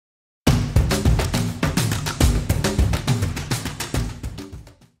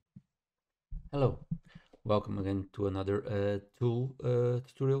Hello, welcome again to another tool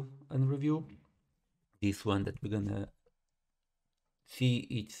tutorial and review. This one that we're gonna see,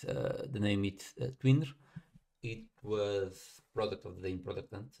 it's the name it's Twinr. It was product of the day in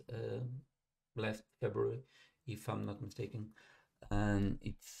Product Hunt last February, if I'm not mistaken, and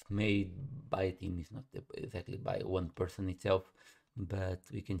it's made by a team. It's not exactly by one person itself, but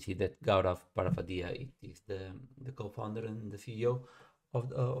we can see that Gaurav Parvadiya it is the co-founder and the CEO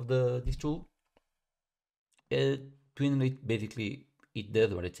of the this tool. Twinr basically it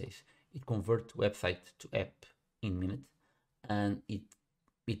does what it says. It converts website to app in minutes, and it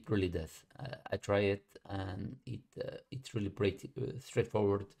really does. I try it, and it's really pretty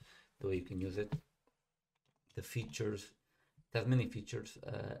straightforward the way you can use it. The features, it has many features.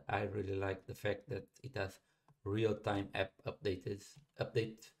 I really like the fact that it has real-time app updates,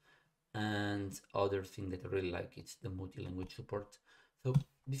 and other thing that I really like it's the multi-language support. So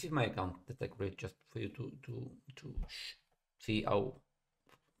this is my account that I create just for you to see how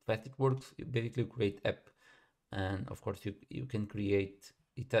fast it works. You basically create app, and of course you can create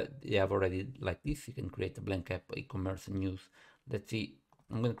it. You have already like this. You can create a blank app, e-commerce, and news. Let's see.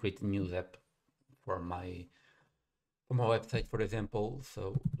 I'm gonna create a news app for my website, for example.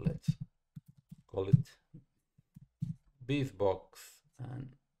 So let's call it BizBox,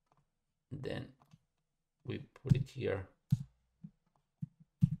 and then we put it here.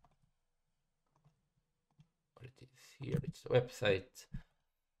 It is here. It's the website,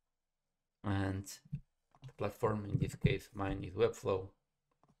 and the platform in this case mine is Webflow.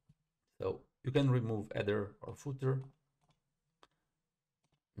 So you can remove header or footer,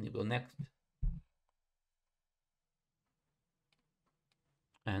 and you go next,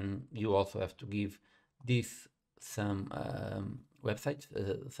 and you also have to give this some websites,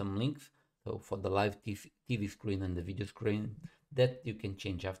 some links. So for the live TV screen and the video screen, that you can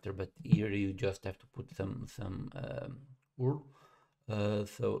change after, but here you just have to put some URL.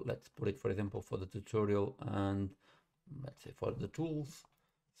 So let's put it, for example, for the tutorial, and let's say for the tools.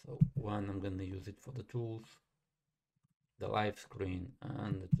 So one, I'm going to use it for the tools, the live screen,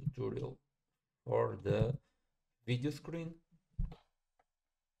 and the tutorial for the video screen.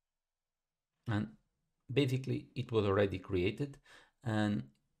 And basically it was already created, and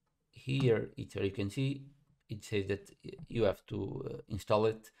here it's where you can see it says that you have to install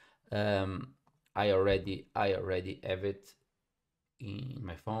it. I already have it in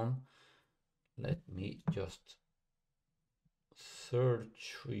my phone. Let me just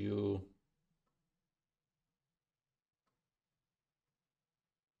search for you.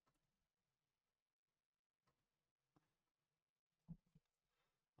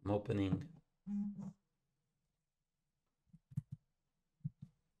 I'm opening,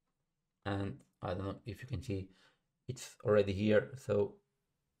 and I don't know if you can see it's already here. So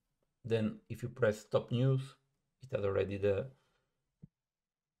then if you press stop news, it has already the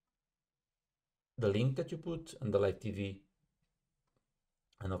link that you put and the live TV,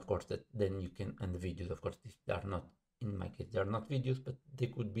 and of course that then you can, and the videos, of course they are not, in my case they are not videos, but they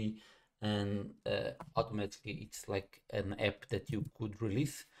could be, and automatically it's like an app that you could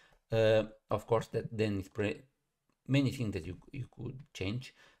release. Of course that then is many things that you could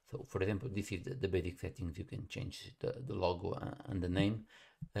change. So for example, this is the basic settings. You can change the logo and the name.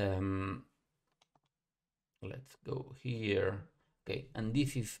 Let's go here. Okay, and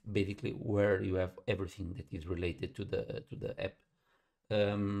this is basically where you have everything that is related to the app.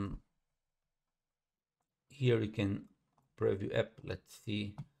 Here you can preview app. Let's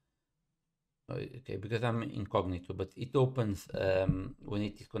see. Okay, because I'm incognito, but it opens when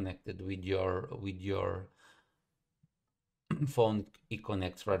it is connected with your phone. It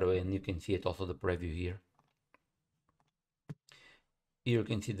connects right away, and you can see it also the preview here. Here you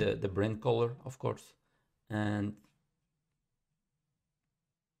can see the brand color, of course, and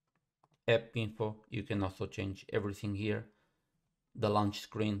app info. You can also change everything here. The launch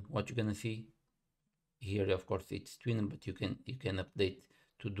screen, what you're gonna see here, of course it's Twinr, but you can update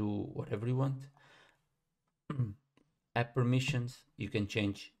to do whatever you want. App permissions, you can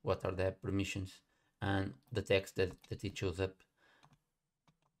change what are the app permissions and the text that it shows up.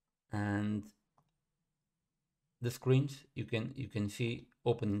 And the screens, you can see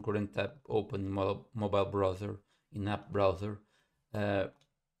open in current tab, open in mobile browser, in app browser.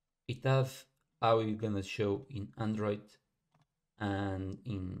 It has how you're gonna show in Android and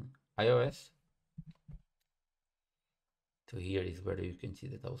in iOS. So here is where you can see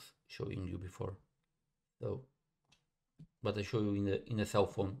that I was showing you before. So, but I show you in a cell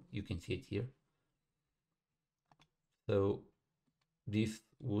phone, you can see it here. So this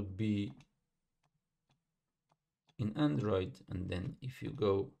would be in Android, and then if you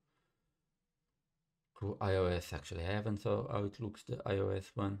go to iOS. Actually, I haven't saw how it looks, the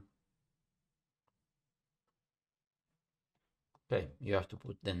iOS one. Okay, you have to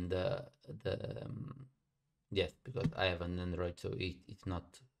put then the yes, because I have an Android, so it's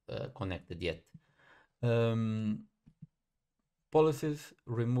not connected yet. Policies,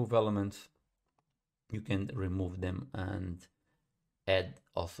 remove elements. You can remove them and add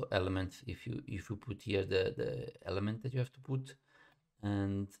also elements if you put here the element that you have to put.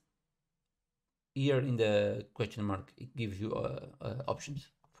 And here in the question mark, it gives you options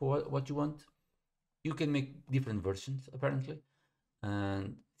for what you want. You can make different versions apparently,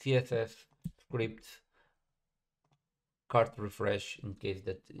 and CSS, scripts, cart refresh in case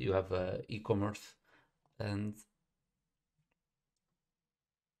that you have e-commerce, and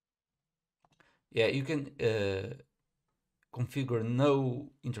yeah, you can configure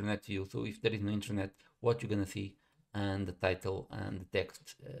no internet view. So if there is no internet, what you're gonna see, and the title and the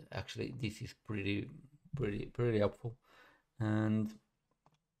text. Actually, this is pretty helpful. And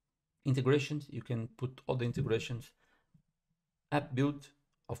integrations, you can put all the integrations. App build,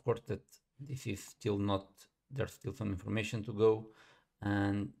 of course, that this is still not, there's still some information to go,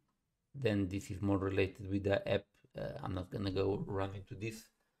 and then this is more related with the app. I'm not gonna go run into this.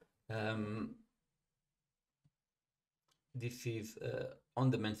 This is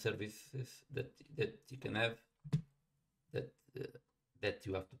on-demand services that you can have, that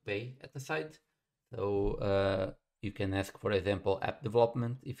you have to pay at the side. So you can ask, for example, app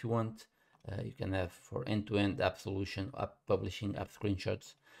development if you want. You can have for end-to-end app solution, app publishing, app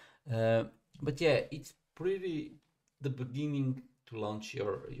screenshots. But yeah, it's pretty the beginning to launch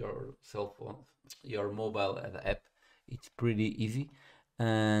your cell phone, your mobile app. It's pretty easy.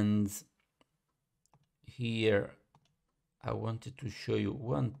 And here I wanted to show you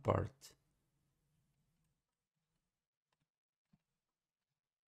one part.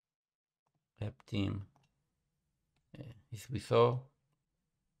 App team, as we saw.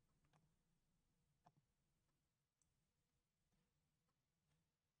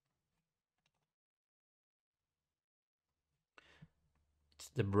 It's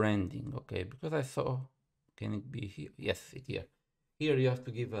the branding, okay, because I saw, can it be here? Yes, it's here. Here you have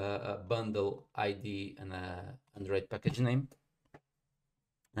to give a bundle ID and a Android package name.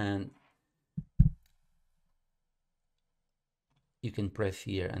 And you can press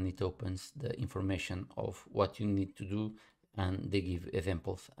here and it opens the information of what you need to do, and they give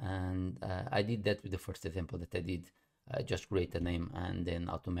examples. And I did that with the first example that I did. Just create a name and then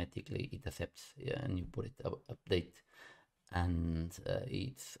automatically it accepts, and you put it update, and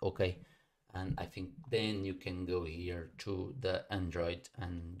it's okay. And I think then you can go here to the Android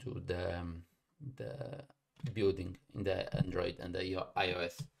and do the building in the Android and the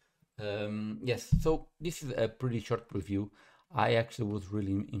iOS. Yes, so this is a pretty short preview. I actually was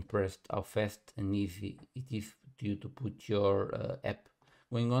really impressed how fast and easy it is to put your app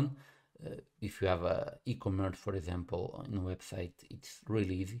going on. If you have a e-commerce, for example, on a website, it's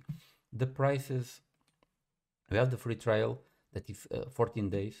really easy. The prices, we have the free trial that is 14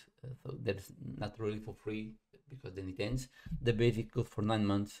 days, so that's not really for free because then it ends. The basic goes for 9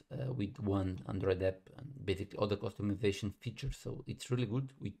 months with one Android app and basically all the customization features. So it's really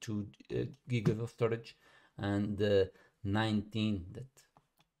good with 2 gigs of storage, and the 19 that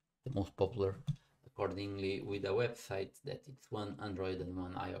the most popular accordingly with a website that it's one Android and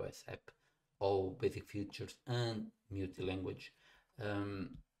one iOS app, all basic features and multi-language.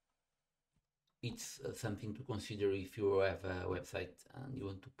 It's something to consider if you have a website and you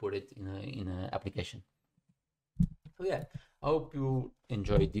want to put it in an application. So yeah, I hope you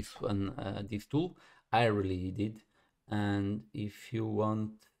enjoyed this one, this tool. I really did. And if you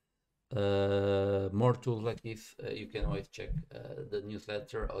want more tools like this, you can always check the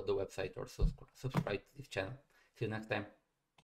newsletter or the website, or subscribe to this channel. See you next time.